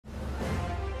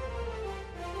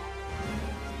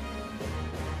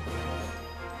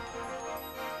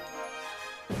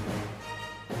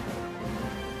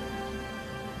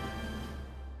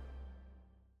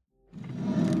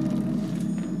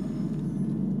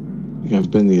I've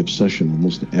been the obsession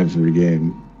almost every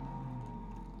game.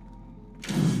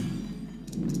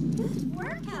 Good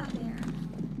work out there.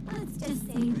 Let's just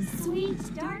say the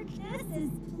sweet darkness is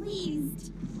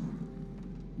pleased.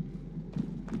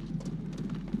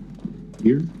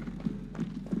 Here?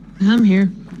 I'm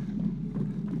here.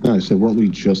 No, I said, weren't we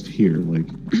just here, like,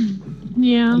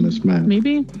 yeah, on this map?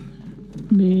 Maybe.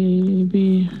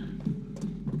 Maybe.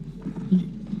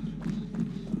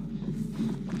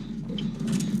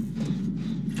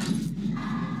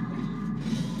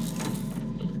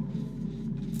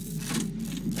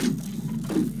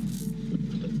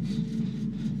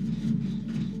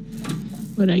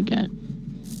 What'd I get?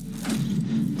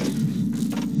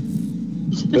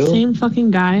 Is it the same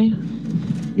fucking guy?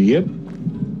 Yep.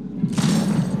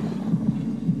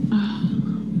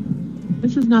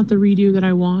 This is not the redo that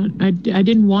I want. I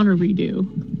didn't want a redo.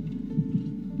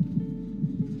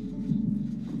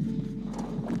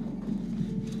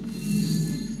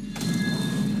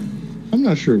 I'm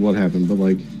not sure what happened, but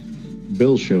like,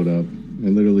 Bill showed up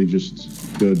and literally just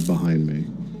stood behind me.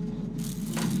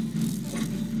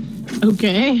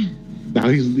 Okay. Now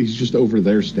he's just over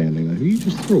there standing. Like, you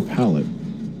just throw a pallet.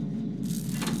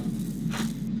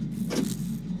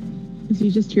 Is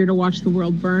he just here to watch the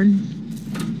world burn?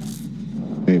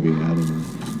 Maybe, I don't know.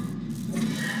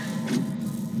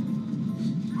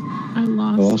 I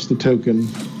lost the token.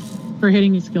 For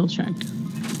hitting a skill check.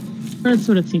 Or that's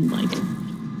what it seemed like.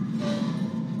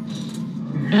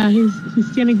 Yeah, he's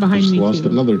standing behind me lost too.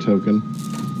 Another token.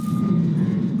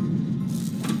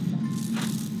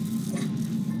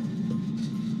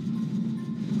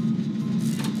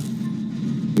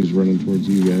 He's running towards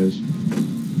you guys.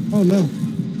 Oh no.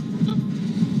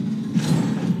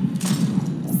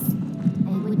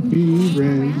 He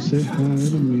ran to say hi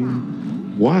to me.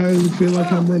 Why does it feel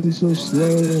like I'm running so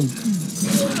slow?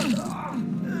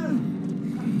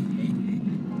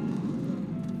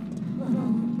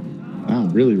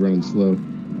 I'm really running slow.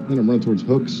 Then I'm running towards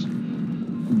hooks.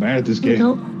 I'm bad at this game.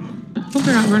 I hope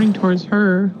you're not running towards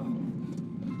her.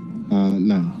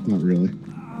 No, not really.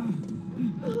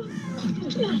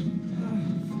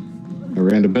 I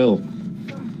ran to Bill.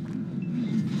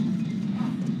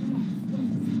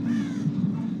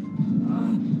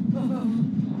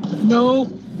 No.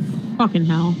 Fucking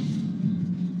hell.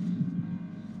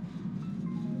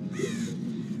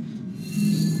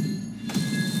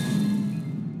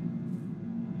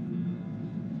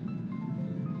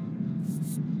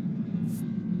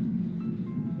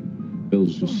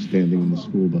 Bill's just standing in the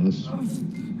school bus.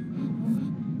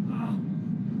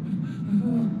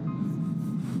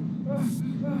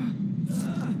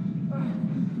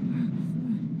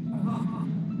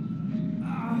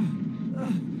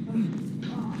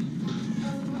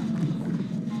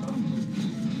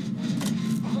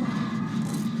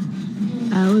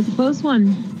 That was a close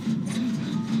one.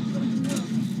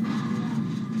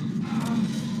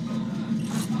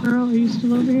 Girl, are you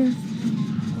still over here?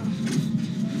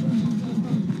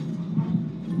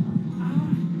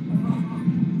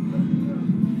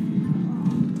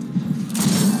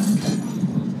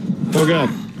 Oh god.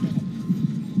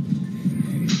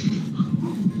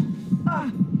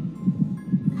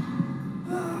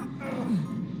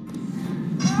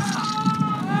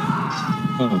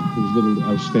 Oh, it was literally, I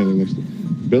was standing next to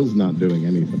Bill's not doing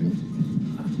anything.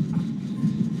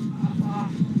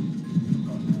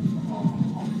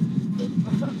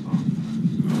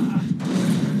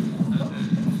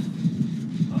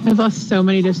 I've lost so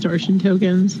many distortion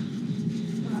tokens.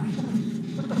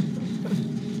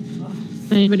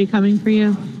 Anybody coming for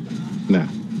you? Nah.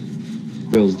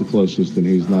 Bill's the closest and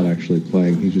he's not actually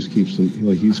playing. He just keeps him,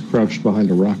 like, he's crouched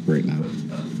behind a rock right now.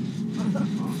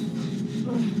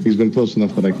 He's been close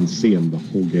enough that I can see him the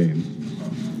whole game.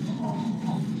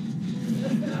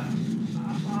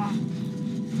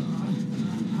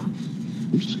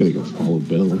 I'm just gonna go follow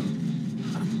Bill. I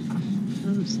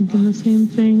was thinking the same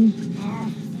thing.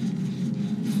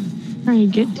 Trying to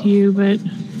get to you, but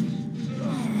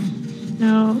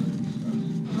no.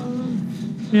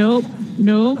 Nope.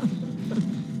 Nope.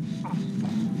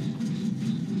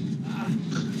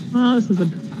 Oh, this is a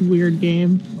weird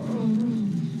game.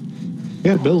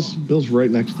 Yeah, Bill's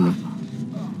right next to me.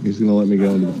 He's gonna let me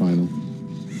go into the final.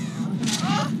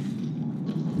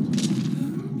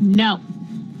 No.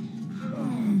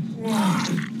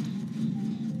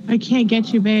 I can't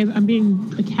get you, babe. I'm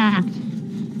being attacked.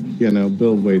 Yeah, no,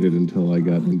 Bill waited until I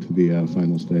got into the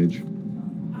final stage.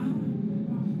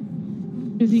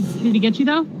 Did he get you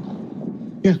though?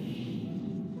 Yeah.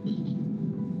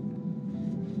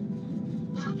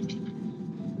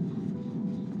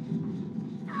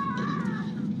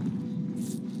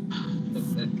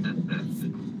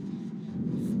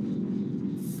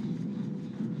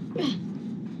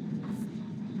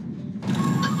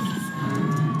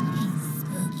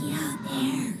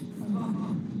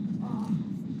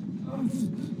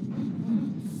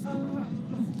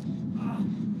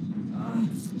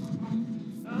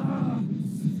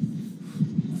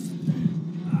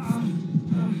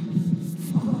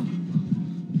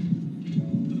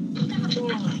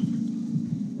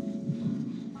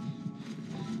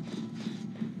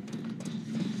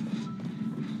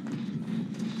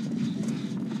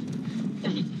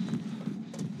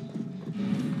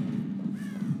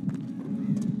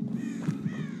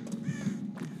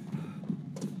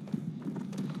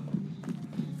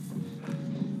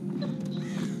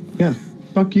 Yeah.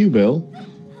 Fuck you, Bill.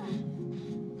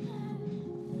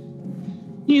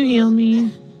 You heal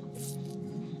me.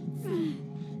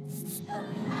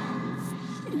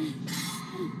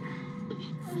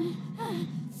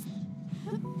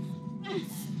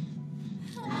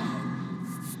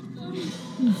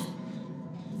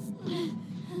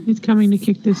 He's coming to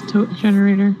kick this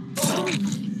generator.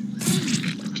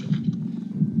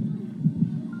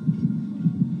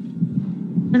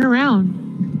 Turn around.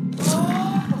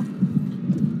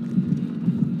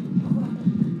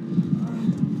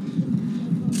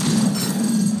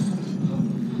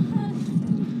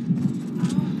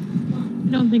 I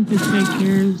don't think this guy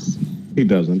cares. He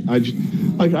doesn't. I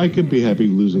could be happy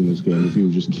losing this game if he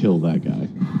would just kill that guy.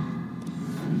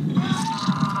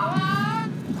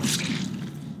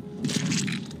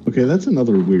 Okay, that's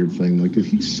another weird thing. Like, did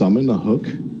he summon a hook?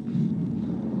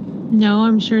 No,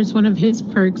 I'm sure it's one of his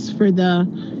perks for the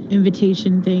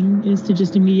invitation thing is to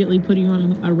just immediately put you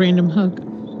on a random hook.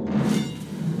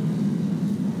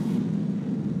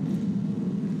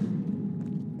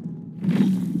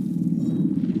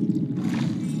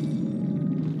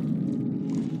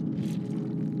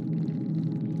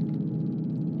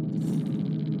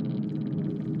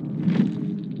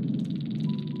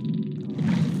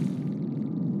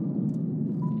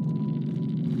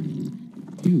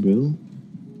 You, Bill.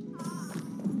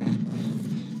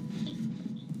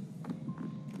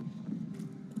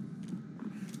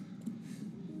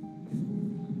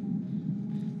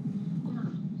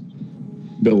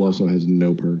 Bill also has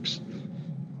no perks.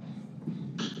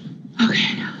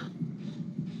 Okay.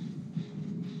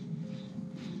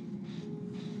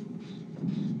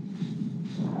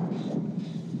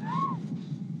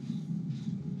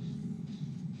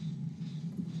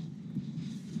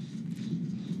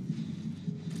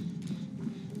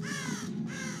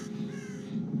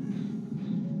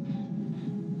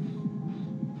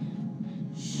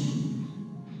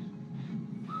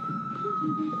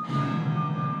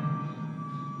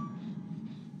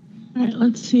 All right,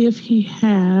 let's see if he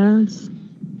has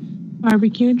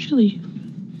barbecue and chili.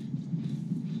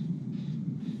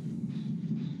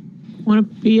 Want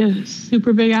to be a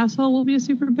super big asshole? We'll be a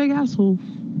super big asshole.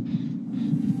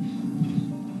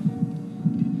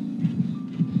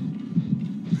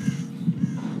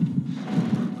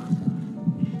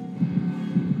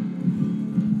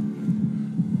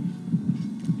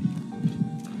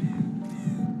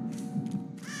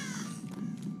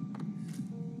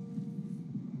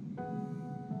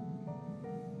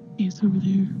 He's over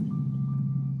there.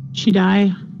 She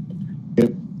die?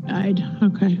 Yep. Died.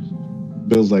 Okay.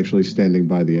 Bill's actually standing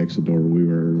by the exit door we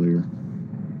were earlier.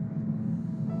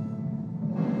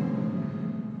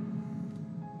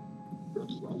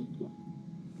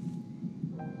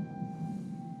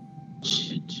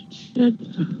 Shit.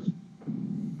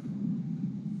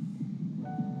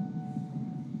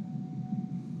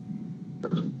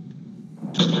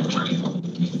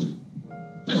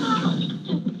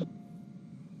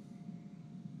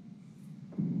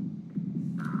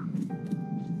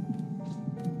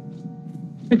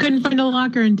 I couldn't find a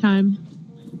locker in time.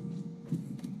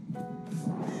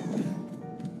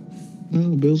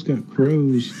 Oh, Bill's got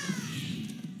crows.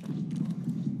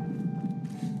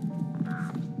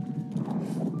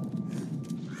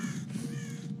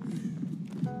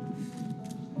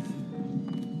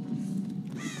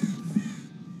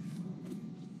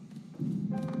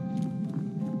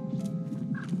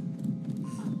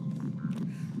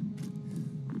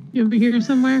 You over here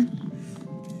somewhere?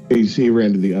 He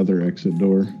ran to the other exit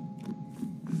door.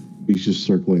 He's just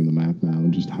circling the map now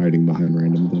and just hiding behind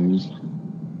random things.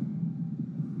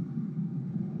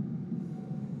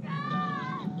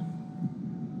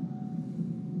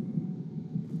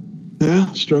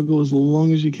 Yeah, struggle as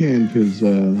long as you can, because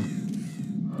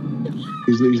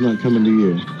he's not coming to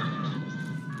you.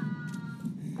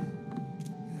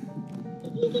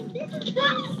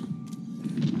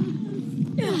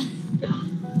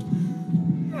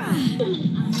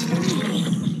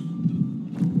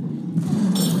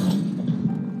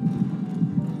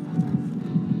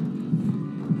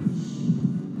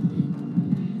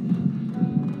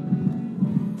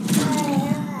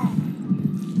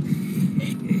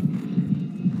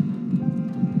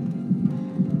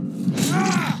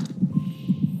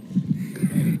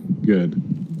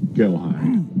 Good. Go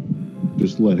hide.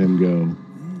 Just let him go.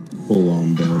 Full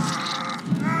on dead.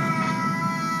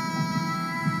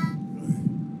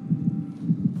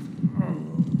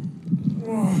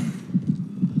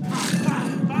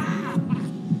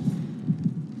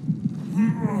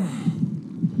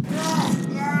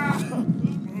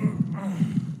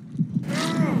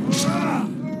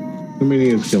 I mean, he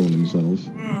is killing himself.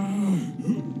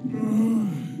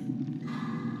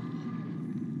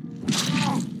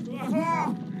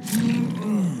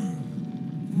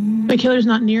 The killer's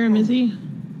not near him, is he?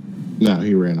 No,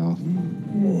 he ran off.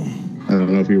 I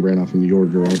don't know if he ran off in your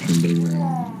direction, but he ran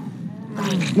off.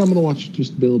 And I'm gonna watch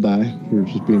just Bill die for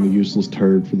just being a useless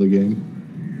turd for the game.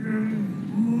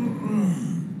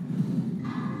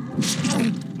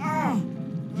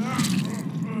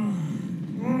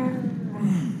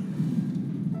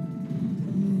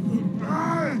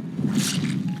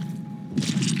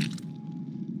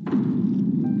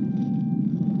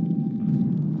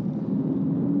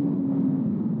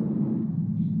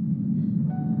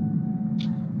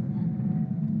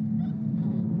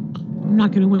 I'm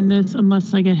not gonna win this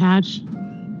unless I get hatched.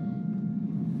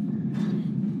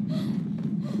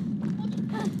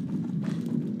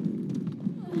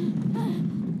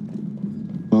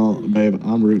 Well, babe,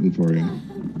 I'm rooting for you.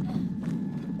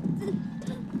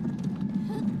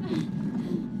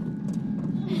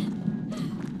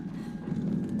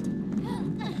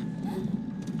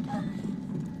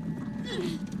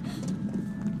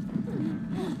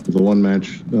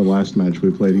 The last match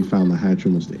we played, he found the hatch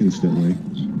almost instantly.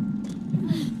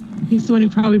 He's the one who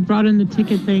probably brought in the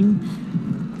ticket thing.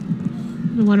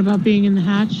 The one about being in the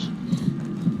hatch.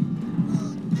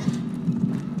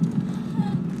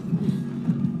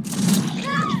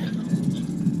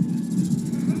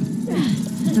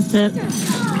 That's it.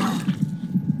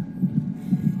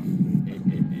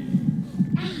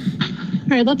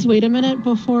 Alright, let's wait a minute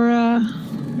before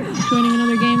joining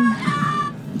another game.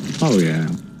 Oh, yeah.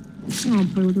 I'll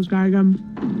play with this guy again.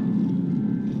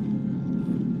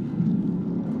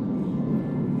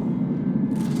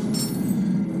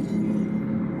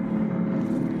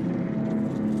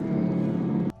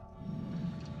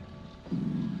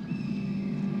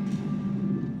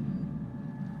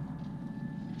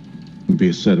 Be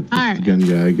a setup for the gun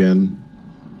guy again.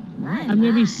 I'm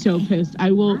gonna be so pissed.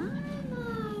 I will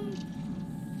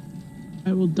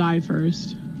die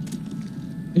first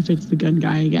if it's the gun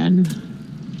guy again.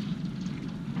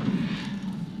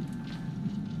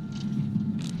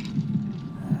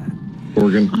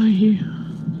 Gorgon.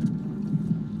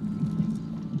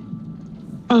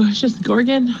 Oh, it's just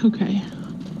Gorgon? Okay.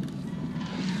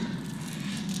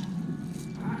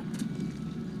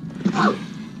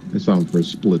 I saw him for a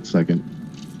split second.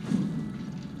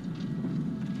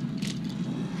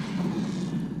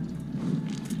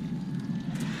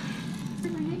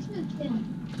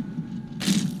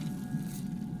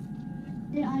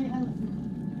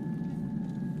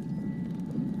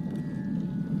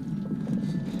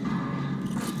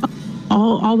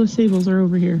 All the sables are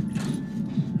over here.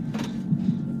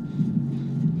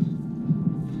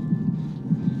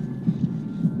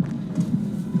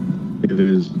 It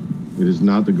is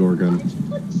not the Gorgon.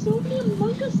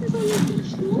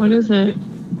 What is it?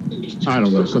 I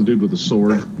don't know. Some dude with a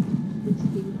sword.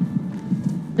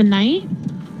 The knight?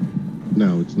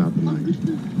 No, it's not the knight.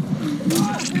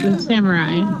 The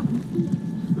samurai. I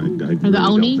or really the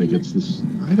Oni? don't think it's this.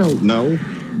 I don't know.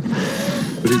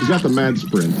 But he's got the mad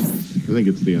sprint. I think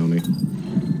it's the Oni.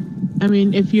 I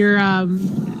mean, if you're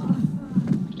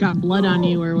got blood on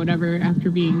you or whatever after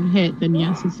being hit, then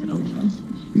yes, it's an Oni.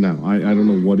 No, I don't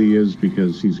know what he is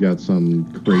because he's got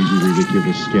some crazy,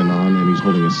 ridiculous skin on and he's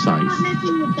holding a scythe.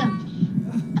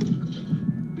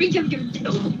 You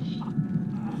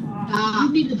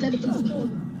need to set it up.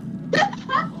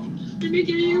 Let me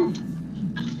get you.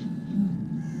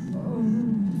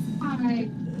 Alright.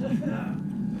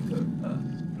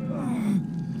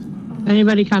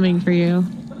 Anybody coming for you?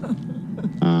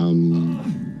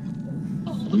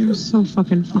 You're so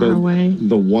fucking far away.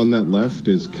 The one that left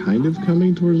is kind of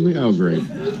coming towards me. Oh, great.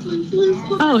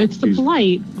 Oh, it's the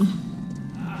Blight.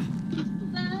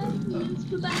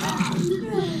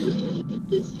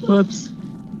 Whoops.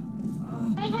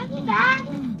 I have it back.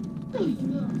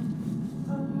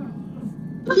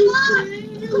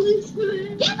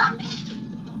 Get on me.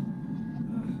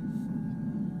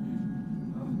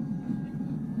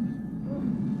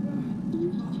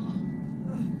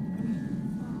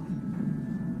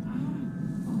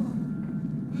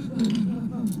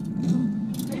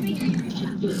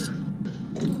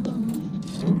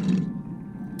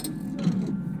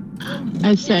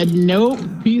 I said nope.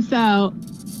 Peace out.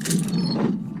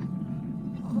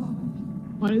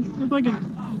 What is this like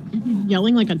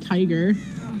yelling like a tiger?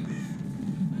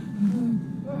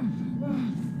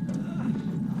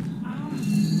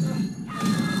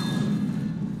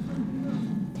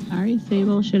 Sorry,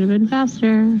 Sable. Should have been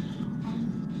faster.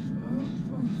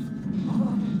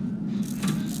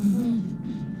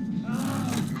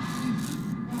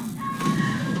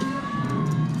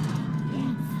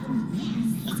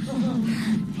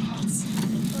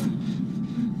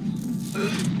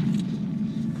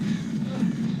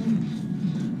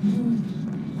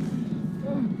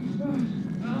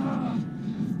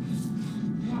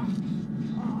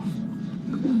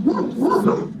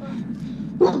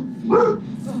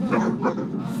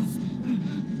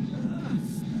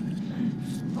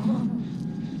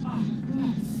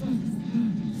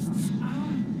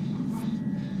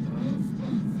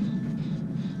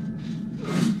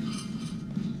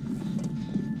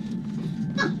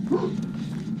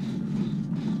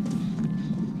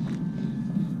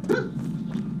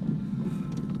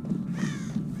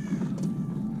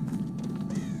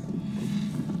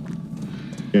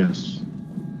 Yes.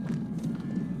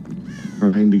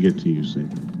 Trying to get to you, Sadie.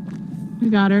 We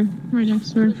got her. Right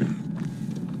next to her. Okay.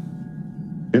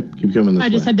 Yep, keep coming this way. I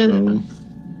just had to... Oh.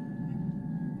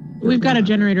 We've got a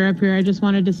generator up here. I just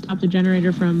wanted to stop the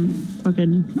generator from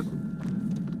fucking...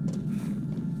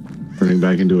 Turning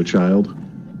back into a child?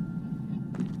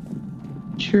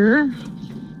 Sure.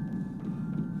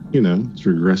 You know, it's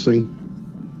regressing.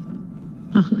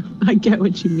 I get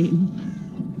what you mean.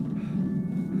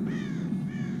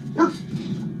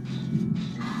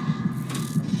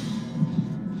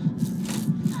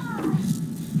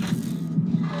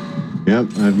 Yep,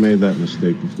 I've made that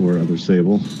mistake before, other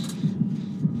Sable.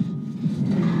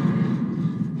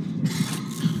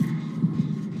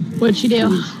 What'd she do?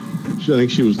 I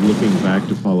think she was looking back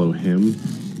to follow him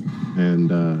and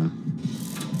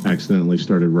accidentally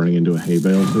started running into a hay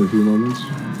bale for a few moments.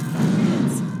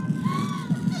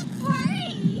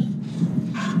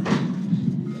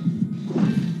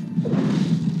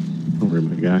 Don't worry,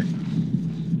 my guy.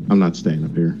 I'm not staying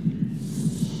up here.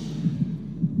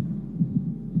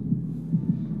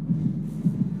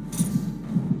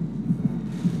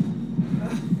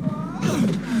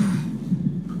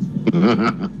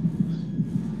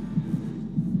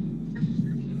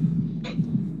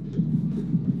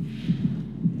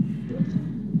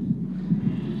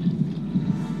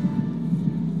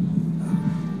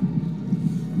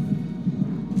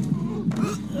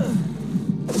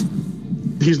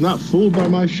 He's not fooled by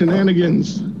my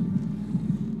shenanigans.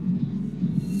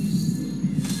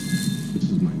 This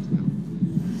is mine now.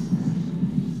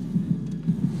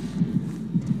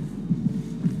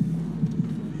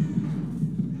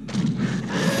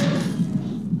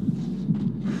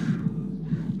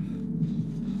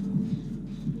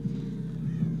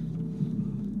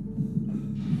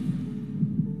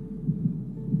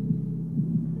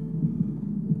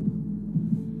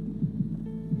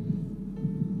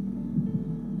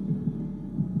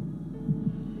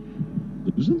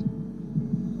 Lose him?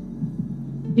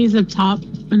 He's up top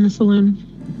in the saloon.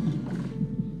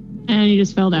 And he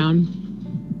just fell down.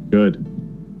 Good.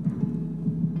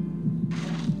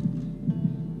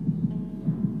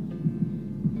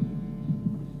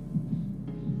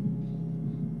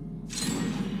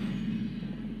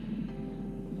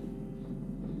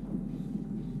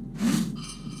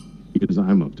 Because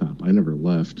I'm up top. I never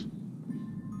left.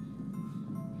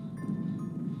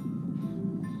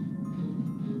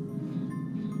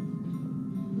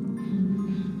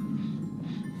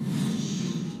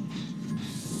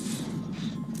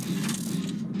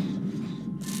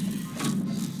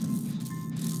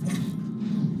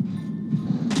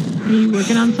 Are you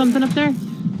working on something up there?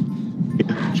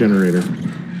 Yeah, generator.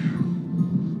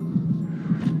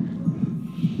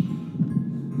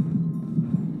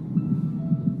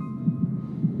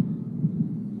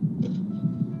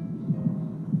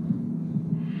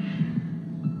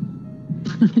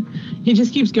 He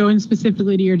just keeps going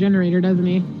specifically to your generator, doesn't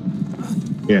he?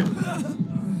 Yeah.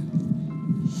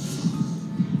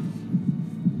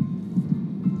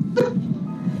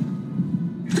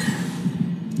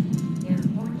 They're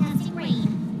forecasting rain.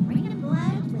 Rain and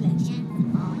blood with a chance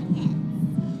of falling in.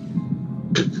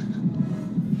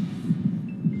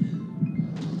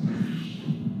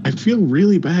 I feel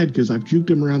really bad because I've juked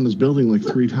him around this building like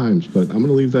 3 times, but I'm going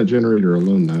to leave that generator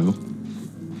alone now.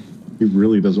 He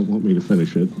really doesn't want me to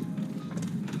finish it.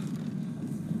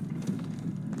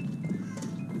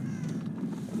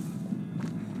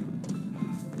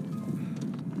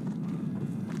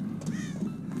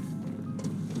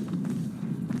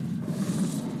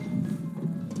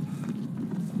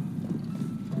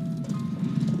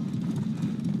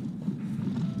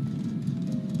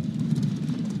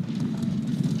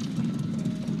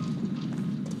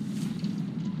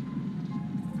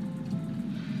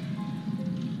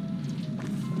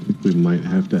 We might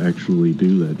have to actually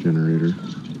do that generator.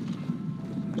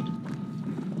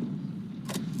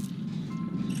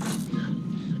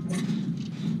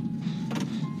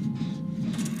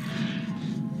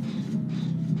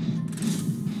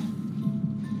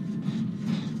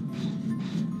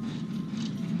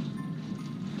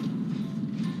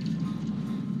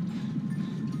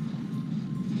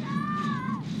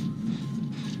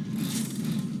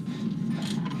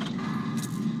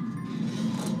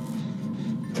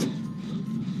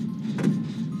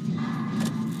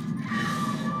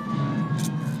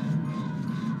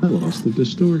 I lost the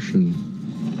distortion.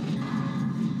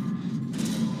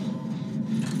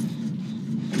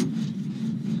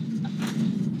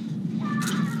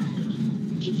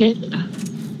 Shit.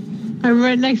 I'm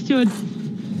right next to a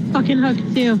fucking hook,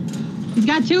 too. He's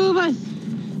got two of us.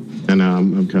 I know,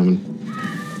 I'm coming.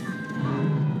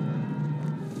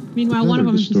 Meanwhile, one of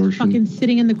them is just fucking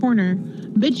sitting in the corner.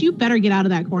 Bitch, you better get out of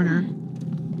that corner.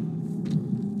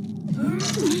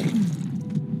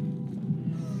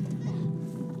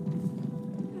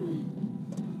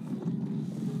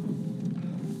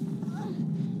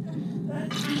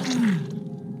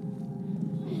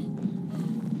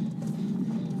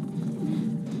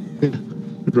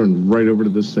 I'd run right over to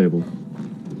this table.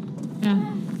 Yeah.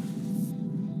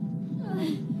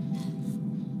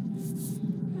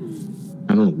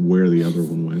 I don't know where the other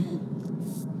one went.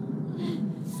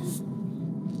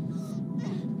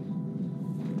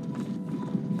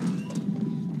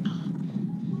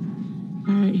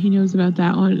 Alright, he knows about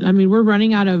that one. I mean, we're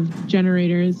running out of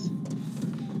generators.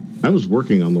 I was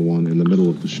working on the one in the middle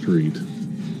of the street.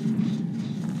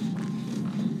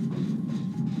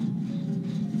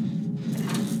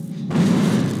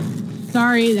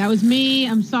 Sorry, that was me.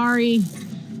 I'm sorry.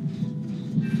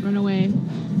 Run away.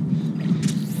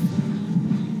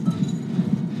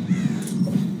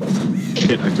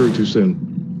 Shit, I threw it too soon.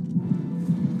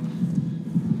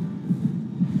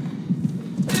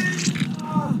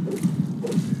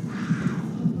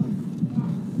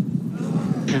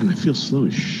 Man, I feel slow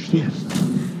as shit.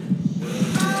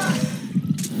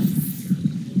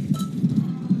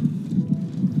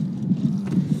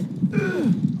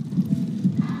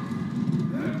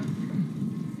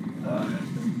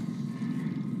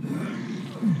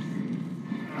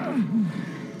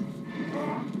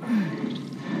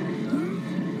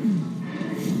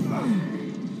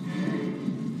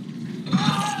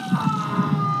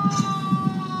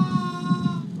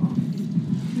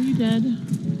 Are you dead?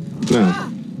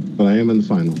 No, but I am in the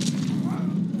final.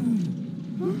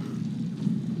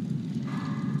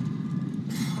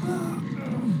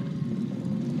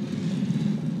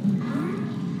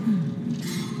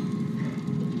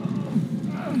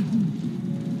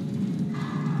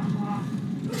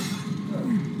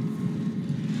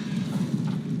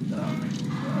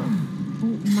 Oh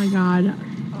my god.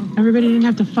 Everybody didn't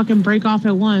have to fucking break off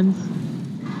at once.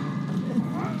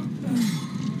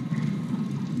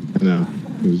 I know.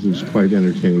 It was quite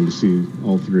entertaining to see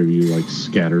all three of you, like,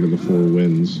 scatter to the four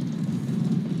winds.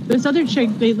 This other chick,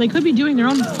 they could be doing their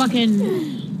own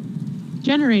fucking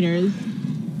generators.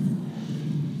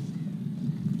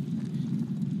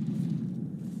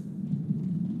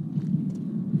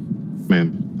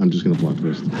 Man, I'm just gonna plot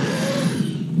twist.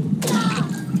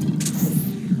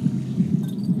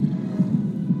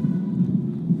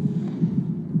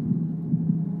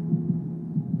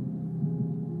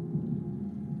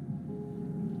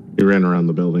 He ran around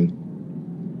the building.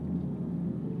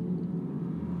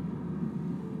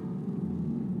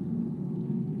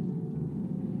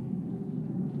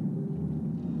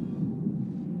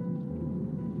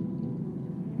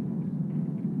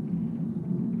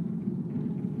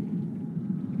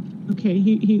 Okay,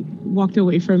 he walked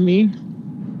away from me.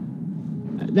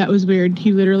 That was weird.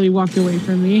 He literally walked away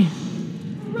from me.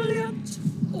 Brilliant.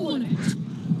 On it.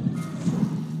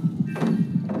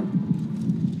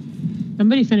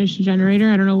 Somebody finished the generator.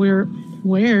 I don't know where.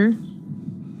 I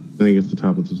think it's the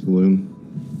top of the saloon.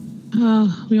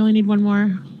 Oh, we only need one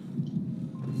more.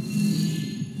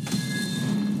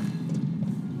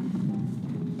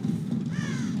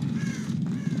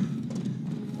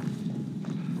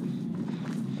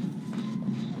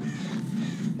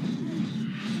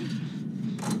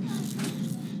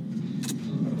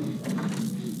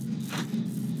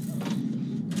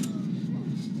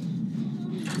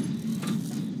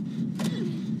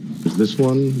 There's this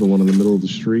one, the one in the middle of the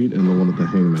street, and the one at the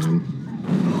hangman.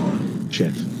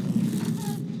 Shit.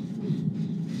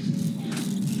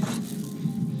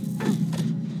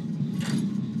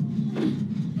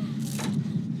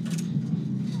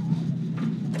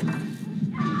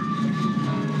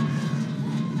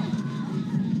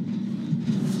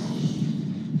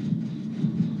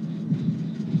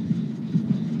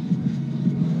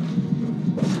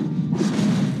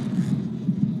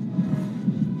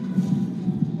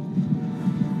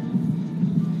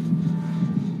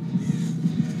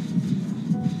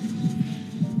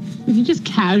 Did you just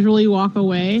casually walk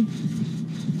away?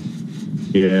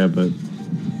 Yeah, but...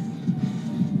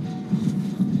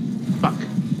 Fuck.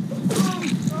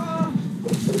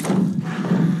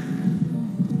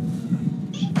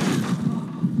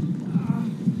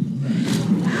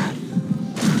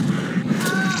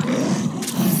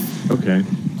 Okay,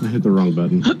 I hit the wrong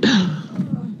button.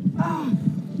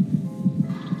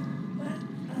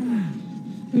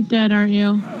 dead, aren't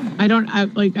you? I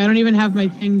don't even have my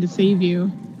thing to save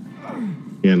you.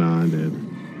 Yeah, no, I did.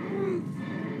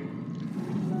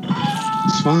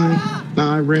 It's fine. No,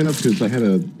 I ran up because I had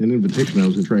an invitation. I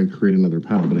was going to try and create another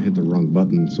pal, but I hit the wrong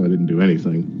button, so I didn't do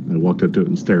anything. I walked up to it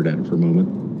and stared at it for a moment.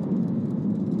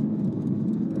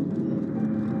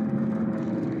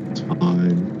 It's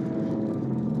fine.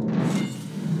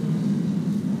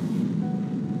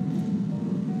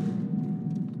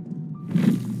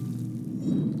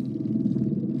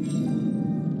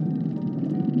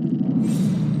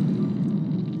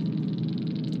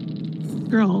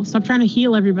 Girl, stop trying to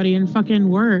heal everybody and fucking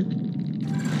work.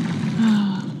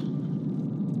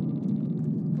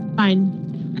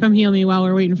 Fine. Come heal me while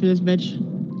we're waiting for this bitch.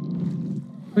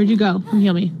 Where'd you go? Come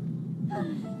heal me.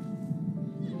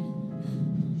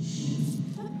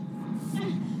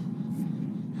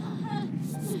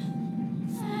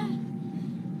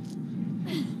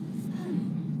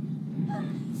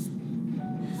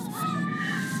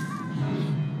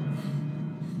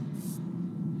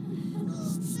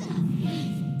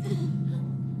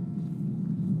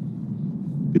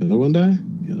 The other one died?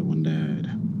 The other one died.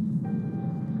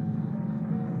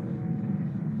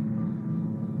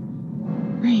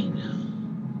 Right.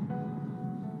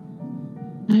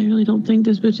 I really don't think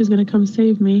this bitch is gonna come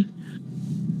save me.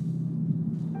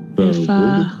 If,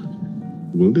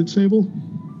 wounded Sable?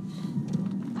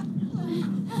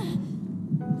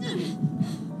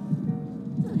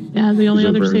 Yeah, the only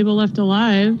other Sable left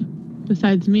alive,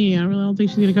 besides me. I really don't think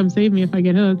she's gonna come save me if I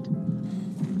get hooked.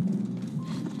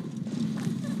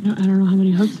 I don't know how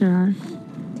many hooks there are.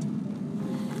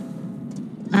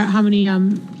 How many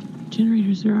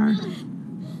generators there are.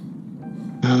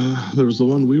 There was the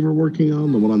one we were working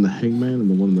on, the one on the hangman, and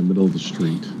the one in the middle of the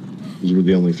street. Those were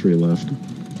the only 3 left.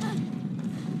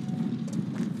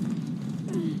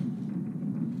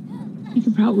 You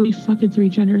can probably fucking 3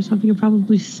 generators, so you can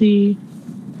probably see.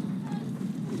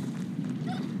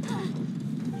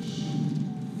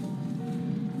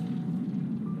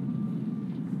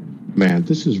 Man,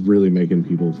 this is really making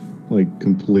people like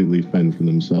completely fend for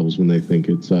themselves when they think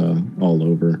it's all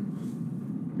over.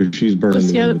 She's burning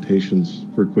the invitations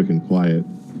for quick and quiet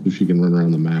so she can run around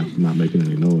the map not making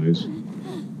any noise.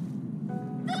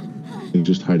 And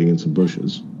just hiding in some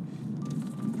bushes.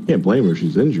 Can't blame her,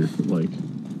 she's injured, but like...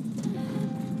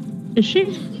 Is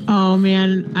she? Oh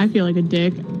man, I feel like a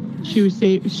dick. She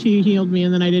healed me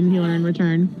and then I didn't heal her in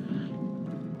return.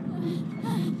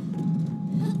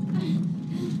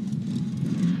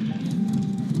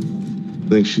 I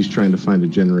think she's trying to find a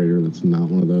generator that's not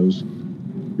one of those.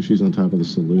 She's on top of the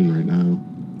saloon right now.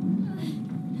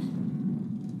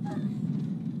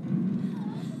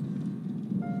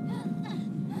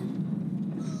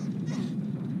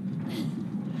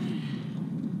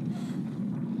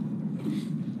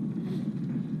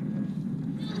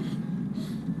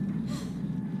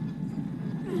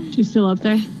 She's still up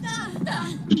there?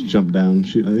 Just jump down.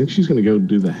 I think she's going to go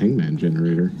do the hangman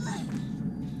generator.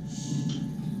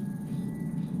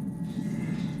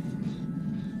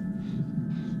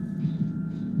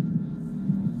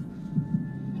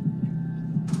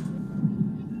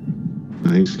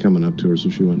 He's coming up to her, so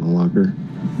she went in the locker.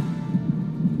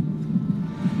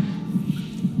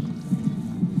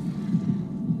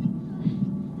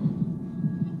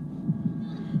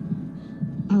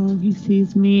 Oh, he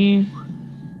sees me.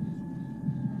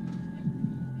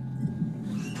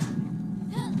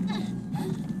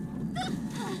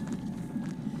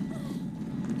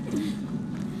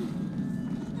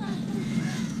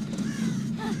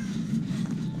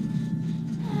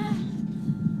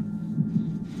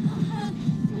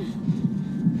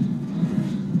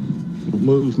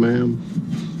 Move, ma'am.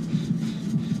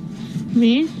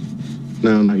 Me?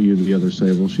 No, not you, the other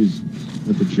Sable. She's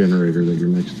at the generator that you're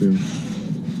next to.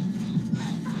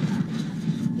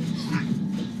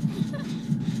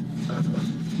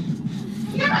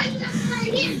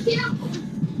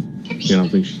 Yeah, I don't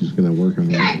think she's going to work on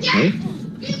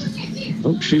it.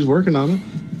 Oh, she's working on it.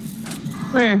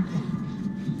 Where?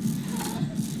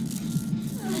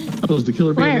 Oh, is the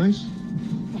killer being Where? nice?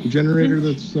 The generator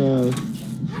that's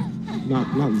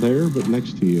not there, but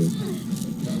next to you.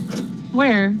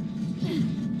 Where?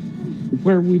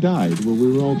 Where we died, where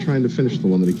we were all trying to finish the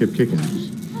one that he kept kicking us.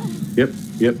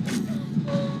 Yep.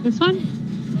 This one?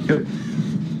 Yep.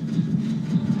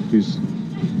 She's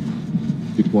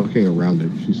walking around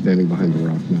it. She's standing behind the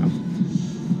rock now.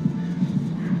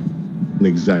 The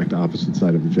exact opposite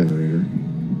side of the generator.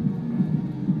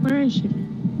 Where is she?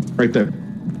 Right there.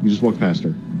 You just walk past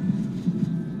her.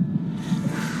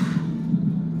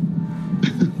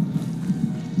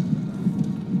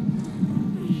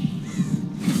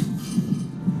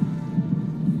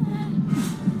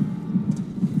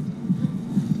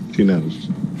 She knows.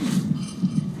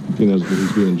 She knows that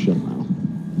he's being chill now.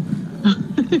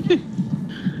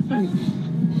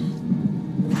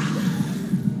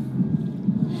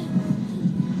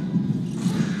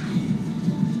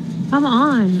 Come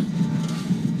on.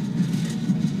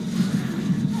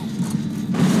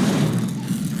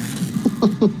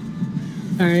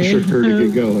 All right. Sure her to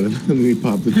get going, and then he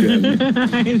popped the gem.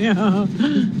 I know.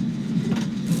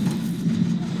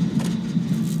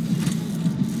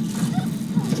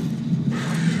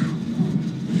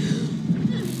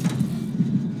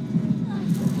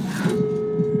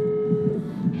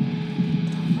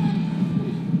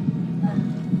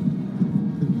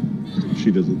 She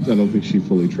doesn't. I don't think she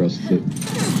fully trusts it.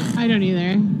 I don't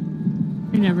either. I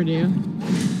never do.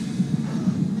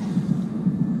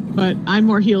 But I'm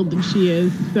more healed than she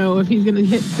is, so if he's gonna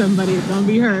hit somebody, it's gonna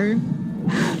be her.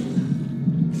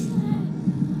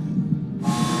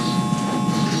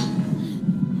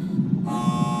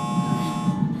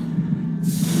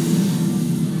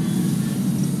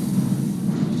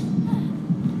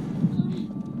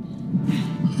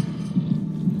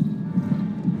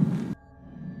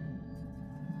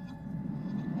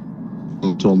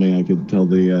 Told me I could tell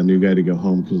the new guy to go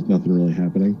home because nothing really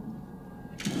happening.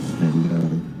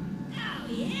 And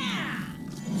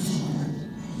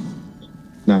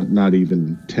not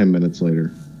even 10 minutes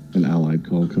later, an allied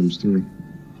call comes through.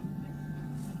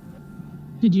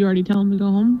 Did you already tell him to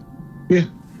go home? Yeah,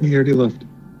 he already left.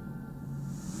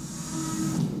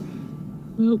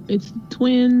 Oh, it's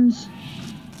twins.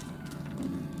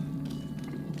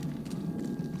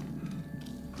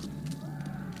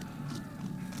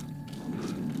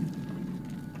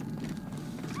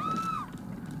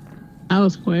 That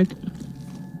was quick.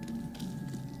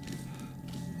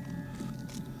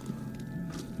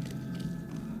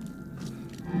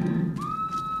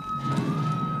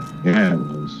 Yeah, it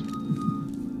was.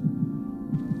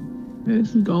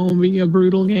 This is gonna be a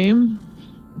brutal game.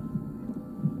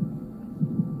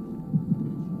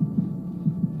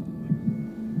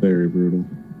 Very brutal.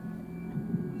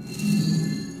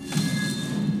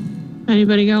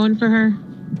 Anybody going for her?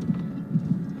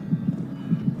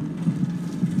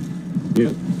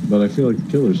 Yep, but I feel like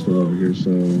the killer's still over here, so...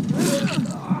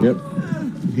 Yep,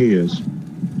 he is.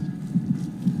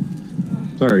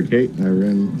 Sorry, Kate, I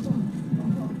ran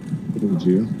towards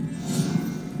you.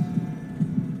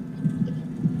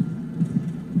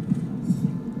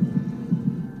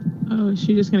 Oh, is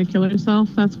she just gonna kill herself?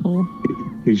 That's cool.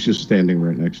 He's just standing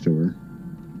right next to her.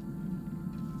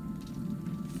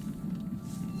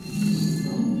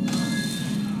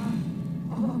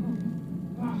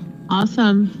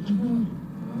 Awesome.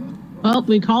 Well,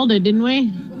 we called it, didn't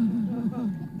we?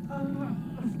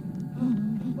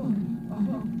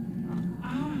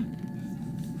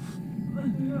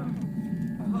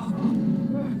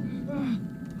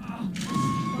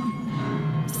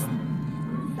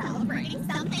 Celebrating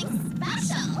something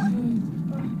special.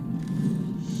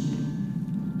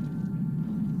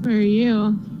 Where are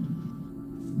you?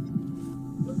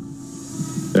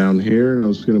 Down here, and I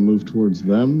was going to move towards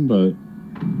them, but...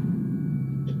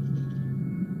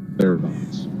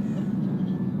 thereabouts.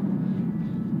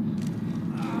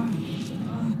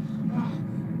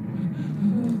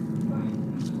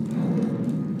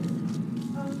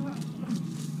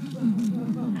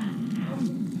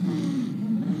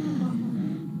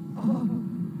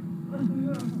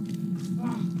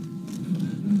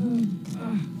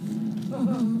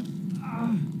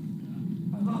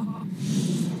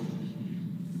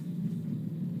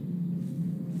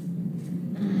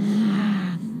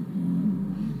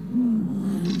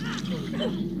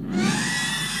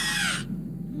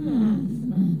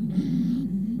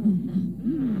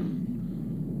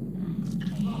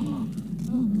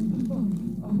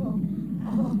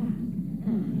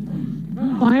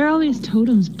 Why are all these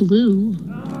totems blue?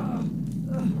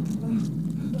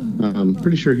 I'm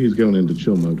pretty sure he's going into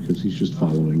chill mode because he's just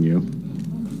following you.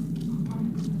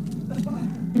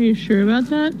 Are you sure about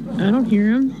that? I don't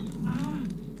hear him. I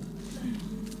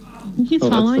think he's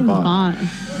following the bot.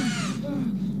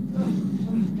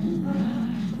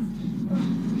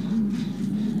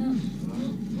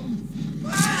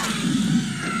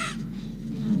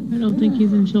 I don't think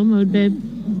he's in chill mode, babe.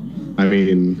 I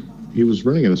mean, he was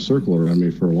running in a circle around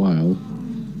me for a while.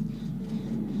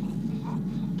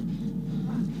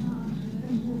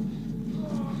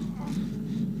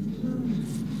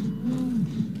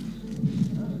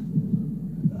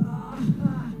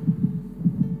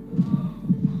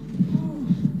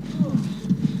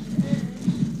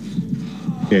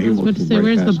 Yeah, he went to say,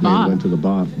 where's the bot? Went to the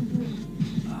bot.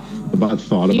 The bot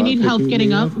thought about. Do you need help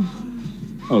getting up?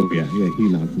 Oh yeah, he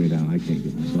knocked me down. I can't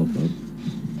get myself up.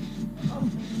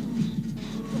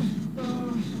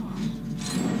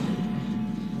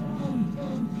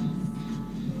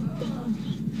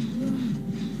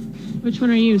 Which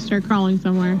one are you? Start crawling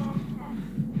somewhere.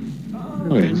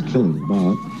 Oh yeah, he's killing the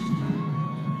bot.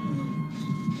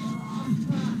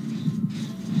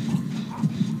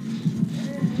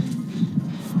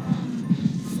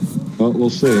 Well, we'll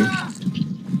see.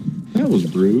 That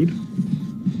was rude.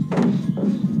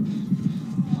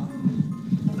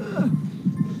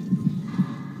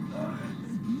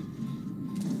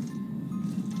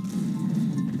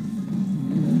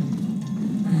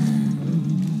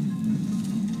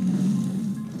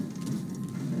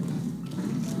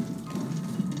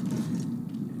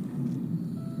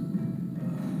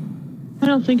 I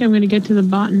don't think I'm going to get to the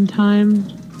bot in time.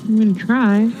 I'm going to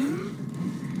try.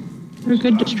 They're a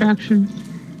good distraction.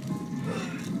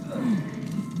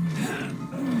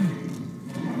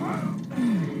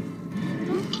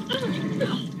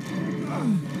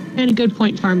 And a good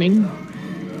point farming.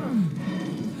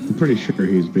 I'm pretty sure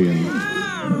he's being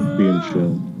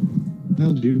chill.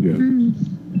 How'd you go?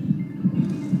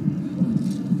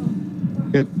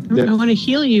 I want to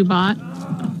heal you, bot.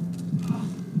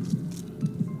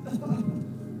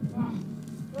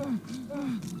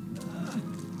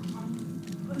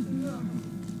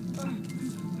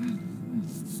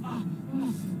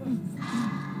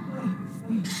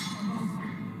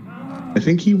 I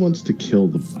think he wants to kill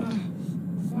the bot.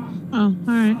 Oh,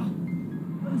 alright.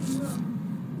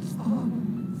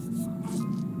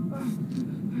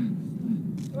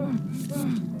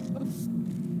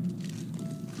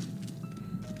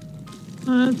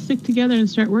 Let's stick together and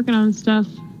start working on stuff.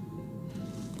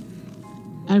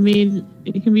 I mean,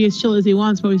 it can be as chill as he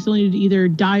wants, but we still need to either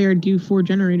die or do 4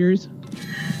 generators.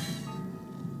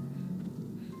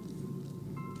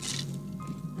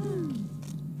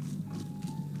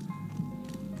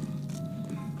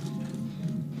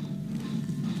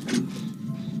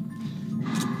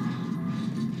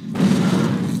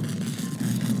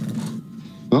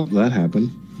 Well, that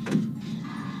happened.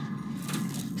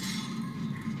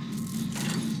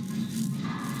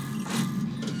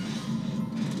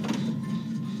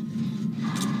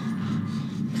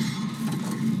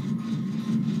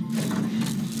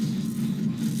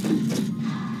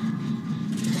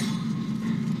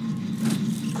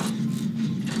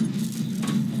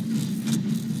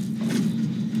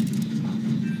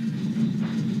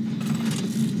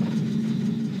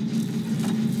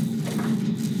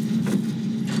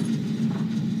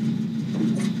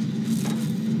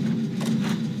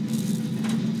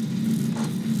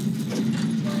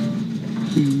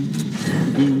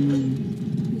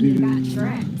 You got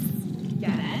tricks.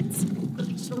 Get it?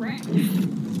 Tricks.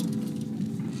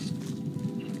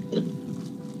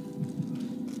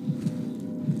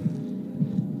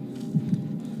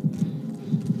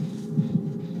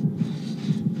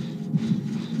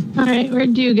 Alright,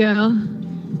 where'd you go?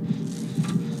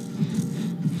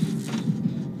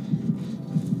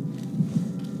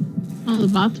 Oh, the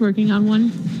bot's working on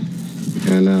one.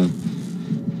 I know.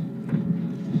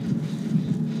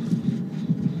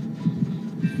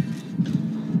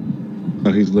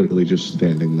 Oh, he's literally just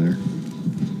standing there.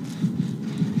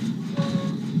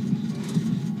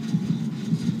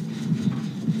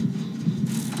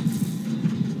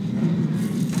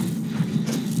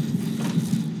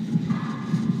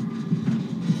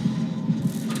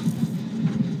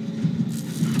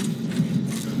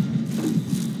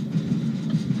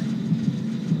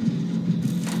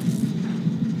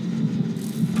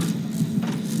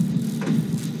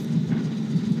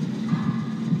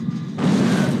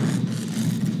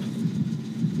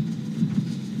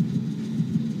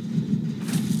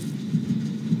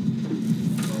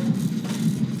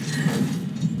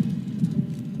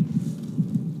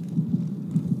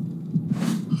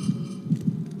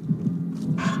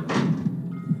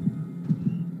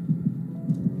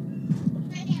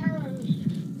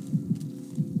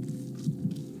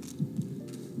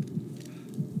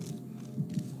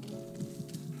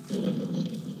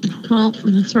 Well,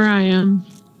 that's where I am.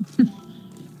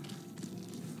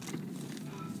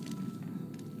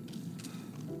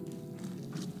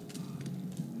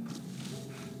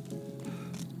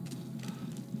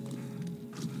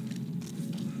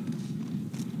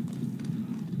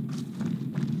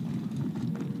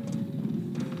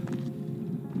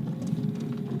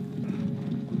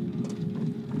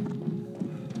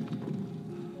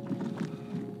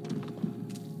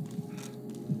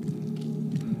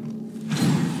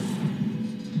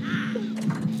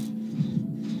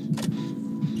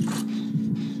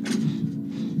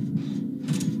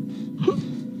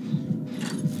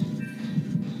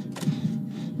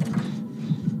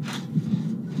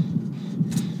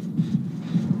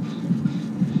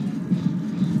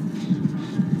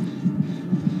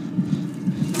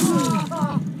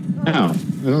 Ow,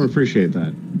 I don't appreciate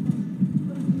that.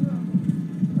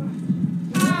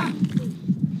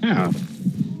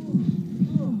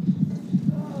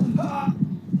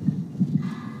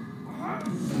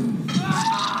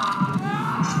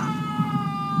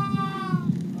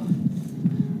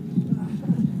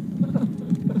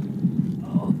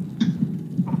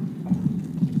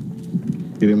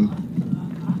 Get him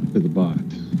to the bot.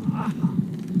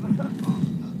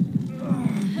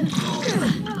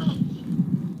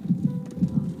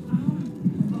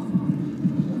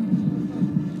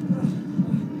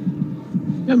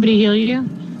 Nobody heal you?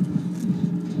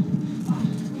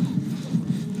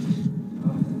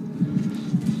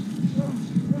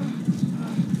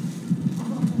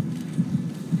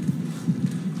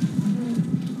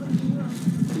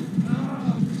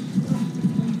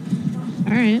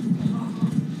 All right.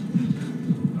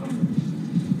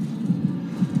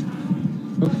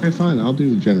 Okay, fine. I'll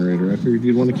do the generator. I figured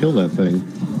you'd want to kill that thing.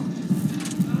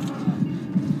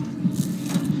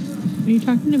 Are you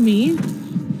talking to me?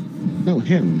 No,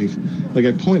 him. Like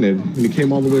I pointed, and he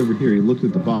came all the way over here. He looked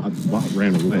at the bot. The bot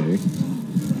ran away,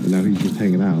 and now he's just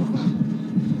hanging out.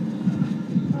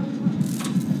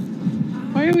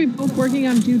 Why are we both working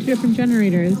on two different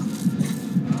generators?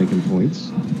 Making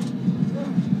points.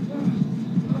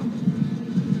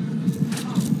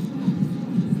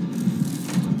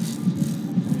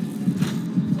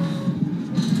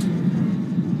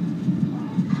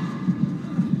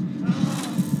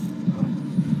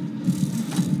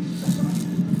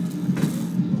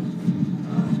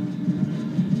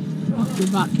 The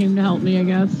bot came to help me, I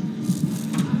guess.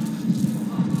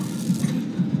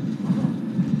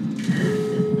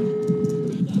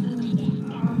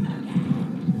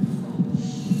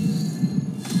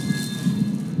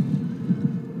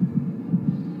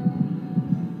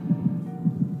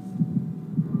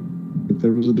 If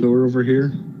there was a door over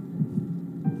here.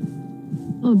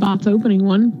 Well, the bot's opening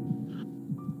one.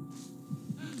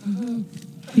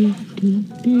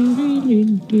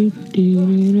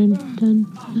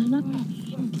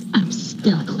 I'm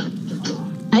still.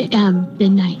 I am the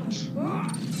night.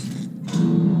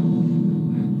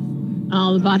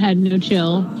 Oh, the bot had no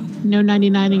chill. No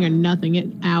 99ing or nothing.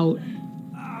 It's out.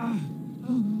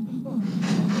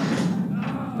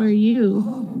 Where are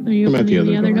you? Are you I'm at opening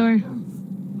the other door?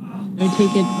 I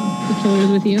take it the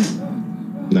killer's with you?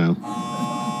 No.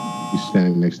 He's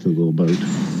standing next to the little boat.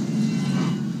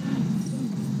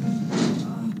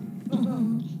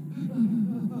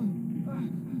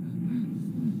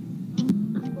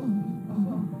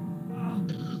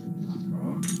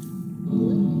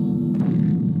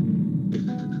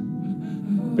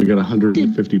 I got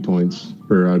 150 points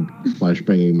for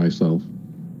flashbanging myself.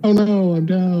 Oh no, I'm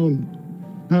down.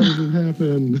 How did it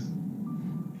happen?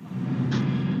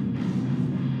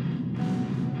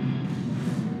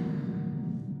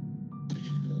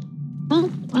 Well,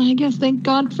 I guess thank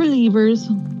God for levers.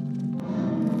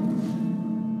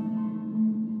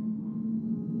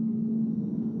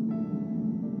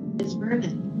 It's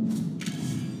burning.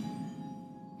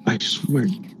 I swear.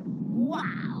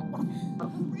 Wow.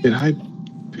 Did I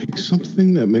pick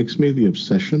something that makes me the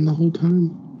obsession the whole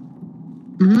time?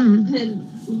 Mm. Then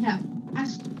we have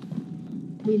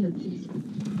these.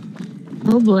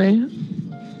 Oh boy.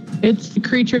 It's the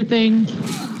creature thing.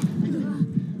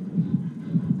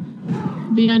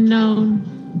 The unknown.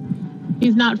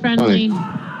 He's not friendly.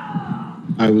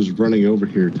 I was running over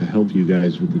here to help you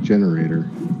guys with the generator.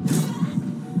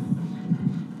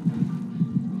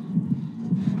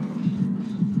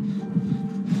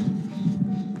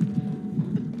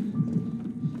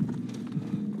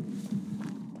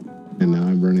 And now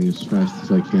I'm running as fast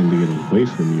as I can to get away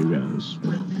from you guys.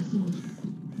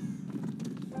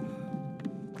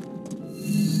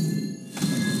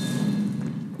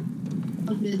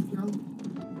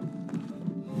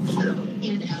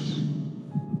 And out.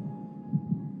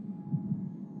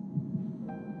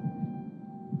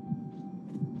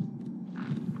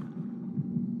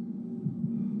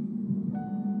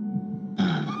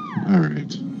 All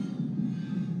right.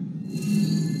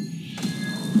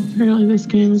 Apparently this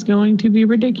game is going to be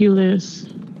ridiculous.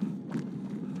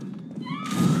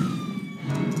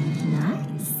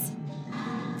 Nice.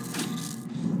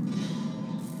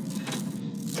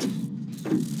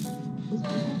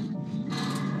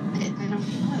 I don't know.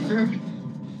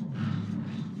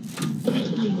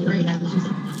 Great, I was just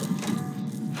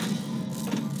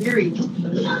very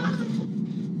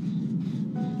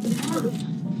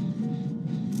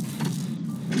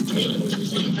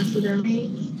that's what they're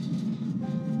made.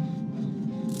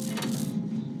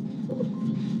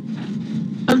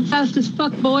 I'm fast as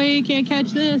fuck, boy. Can't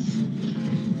catch this.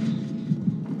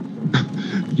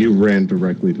 You ran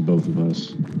directly to both of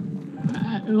us.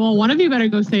 Well, one of you better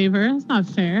go save her. That's not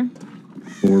fair.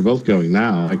 Well, we're both going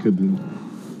now. I didn't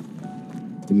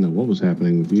know what was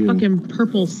happening with you. Fucking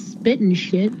purple spit and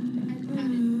shit.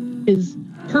 Is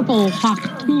purple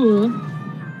hawk tool.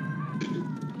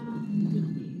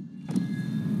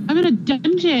 I'm in a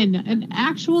dungeon. An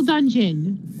actual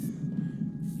dungeon.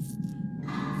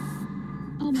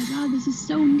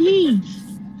 so neat.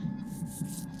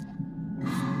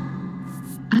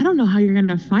 I don't know how you're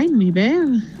gonna find me,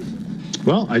 babe.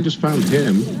 Well, I just found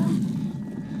him.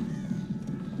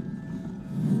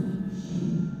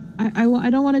 I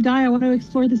don't want to die. I want to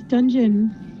explore this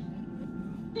dungeon.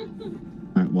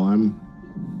 All right, well, I'm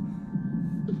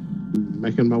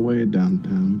making my way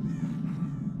downtown.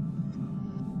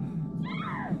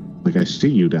 Like, I see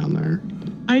you down there.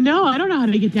 I know. I don't know how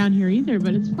to get down here either,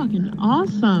 but it's fucking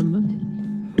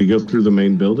awesome. You go through the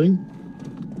main building?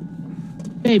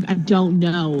 Babe, I don't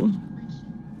know.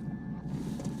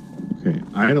 Okay,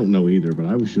 I don't know either, but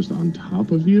I was just on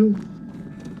top of you.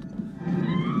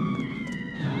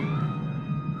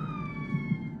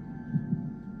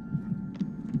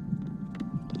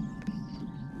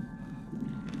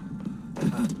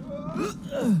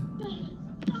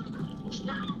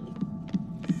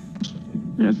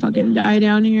 I'm gonna fucking die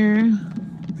down here.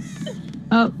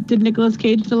 Oh, did Nicolas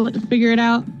Cage figure it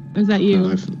out? Or is that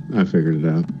you? I figured it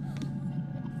out.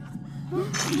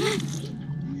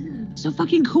 So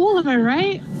fucking cool, am I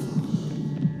right?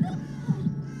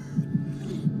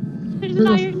 There's an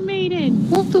Iron Maiden.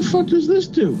 What the fuck does this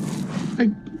do?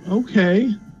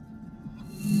 Okay.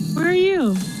 Where are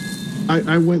you?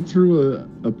 I went through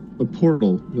a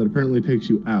portal that apparently takes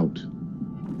you out.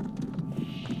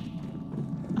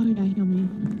 Oh yeah, heal me.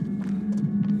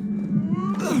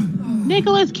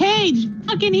 Nicolas Cage!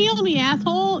 Fucking heal me,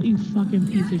 asshole! You fucking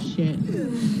piece of shit.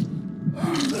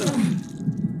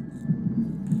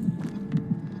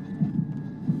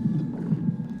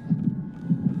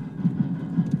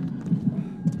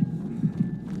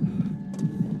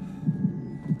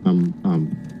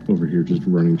 I'm over here just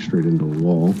running straight into a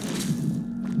wall.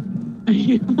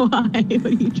 Why? What are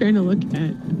you trying to look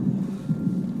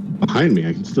at? Behind me,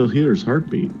 I can still hear his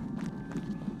heartbeat.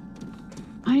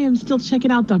 I am still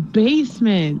checking out the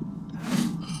basement.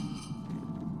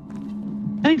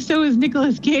 I think so is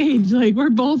Nicolas Cage. Like, we're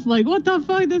both like, what the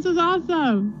fuck? This is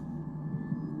awesome.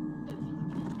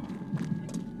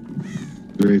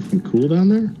 Is there anything cool down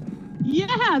there?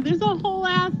 Yeah, there's a whole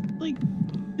ass, like,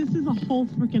 this is a whole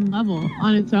freaking level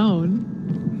on its own.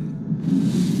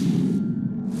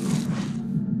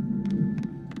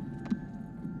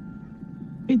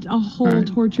 It's a whole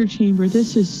torture chamber.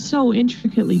 This is so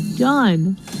intricately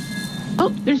done. Oh,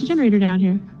 there's a generator down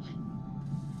here.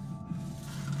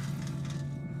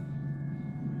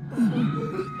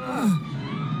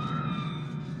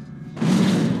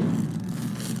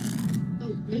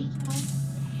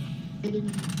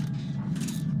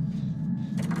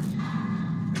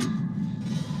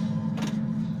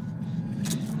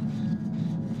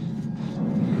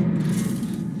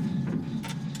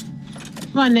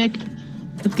 Come on, Nick.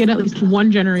 Let's get at least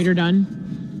one generator done.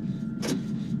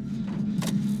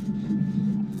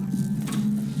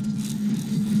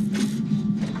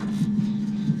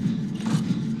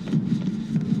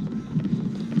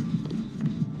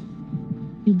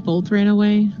 You both ran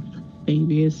away?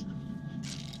 Babies.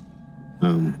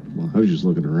 Well, I was just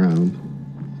looking around.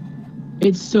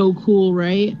 It's so cool,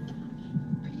 right?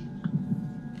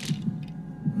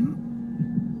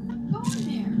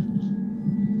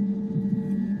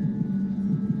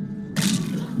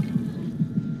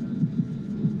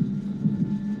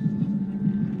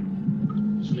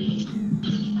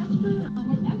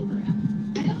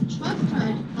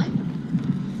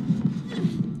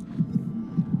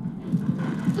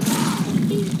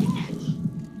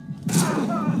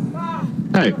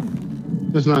 Hey,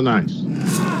 that's not nice.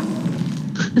 I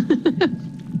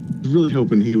was really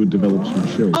hoping he would develop some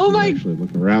shows. Oh my! Actually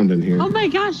look around in here. Oh my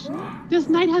gosh! This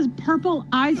knight has purple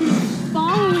eyes and is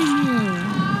following you.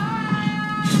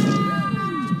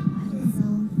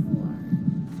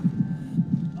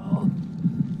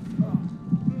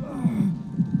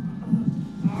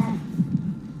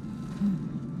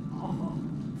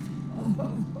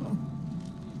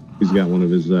 He's got one of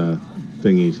his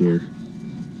thingies here.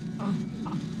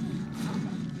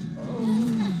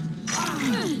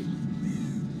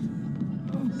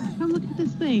 Come look at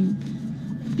this thing.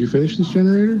 Did you finish this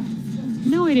generator?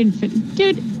 No, I didn't finish.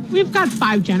 Dude, we've got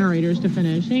 5 generators to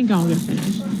finish. Ain't gonna get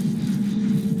finished.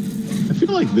 I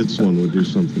feel like this one would do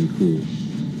something cool.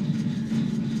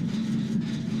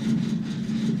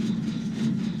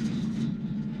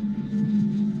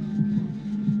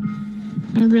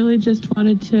 I really just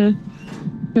wanted to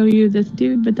show you this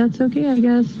dude, but that's okay, I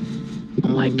guess. Oh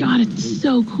my god, it's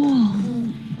so cool.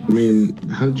 I mean,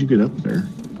 how did you get up there?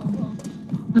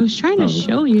 I was trying to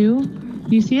show you.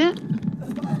 Do you see it?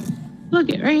 Look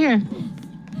it right here.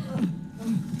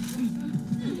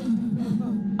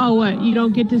 Oh, what? You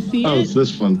don't get to see it? Oh, it's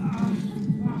this one.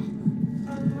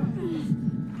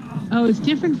 Oh, it's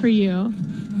different for you.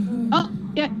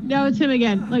 Yeah, no, it's him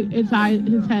again. Like, his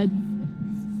head.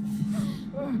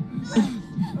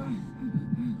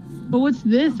 But what's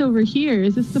this over here?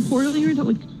 Is this the portal you're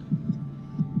talking?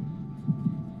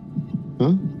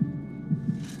 Huh?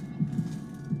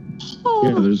 Oh,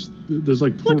 Yeah, there's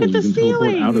like portals look at the you can teleport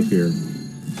ceiling. out of here.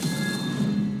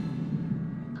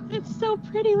 It's so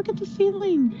pretty. Look at the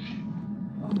ceiling.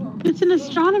 It's an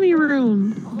astronomy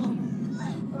room.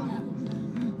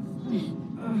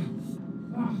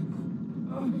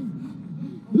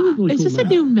 Really Is cool this a map.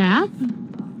 new map?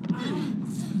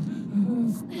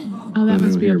 Oh, that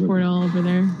must be a here, portal over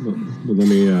there. But let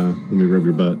me rub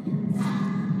your butt.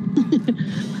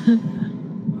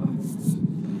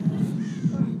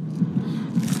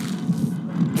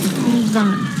 He's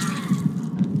gone.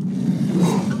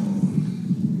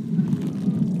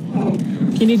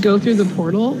 Can you go through the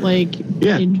portal, like,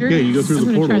 injured? Yeah, you go through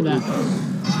the portal. I'm gonna try that.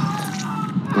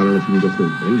 I don't know if you can go through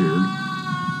it injured.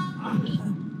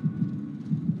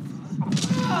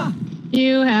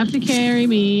 You have to carry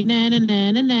me, na na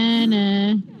na na na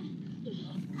na.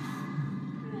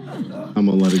 I'm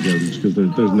gonna let it go just because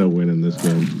there's no win in this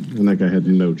game. And that guy had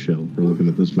no chill for looking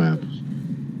at this map.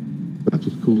 That's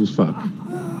just cool as fuck.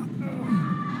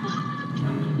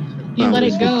 You let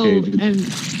it go,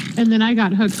 and then I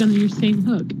got hooked on your same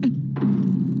hook.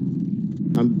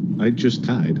 I just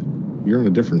died. You're on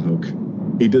a different hook.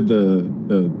 He did the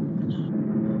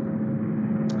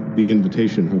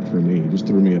invitation hook for me. He just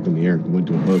threw me up in the air and went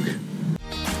to a hook.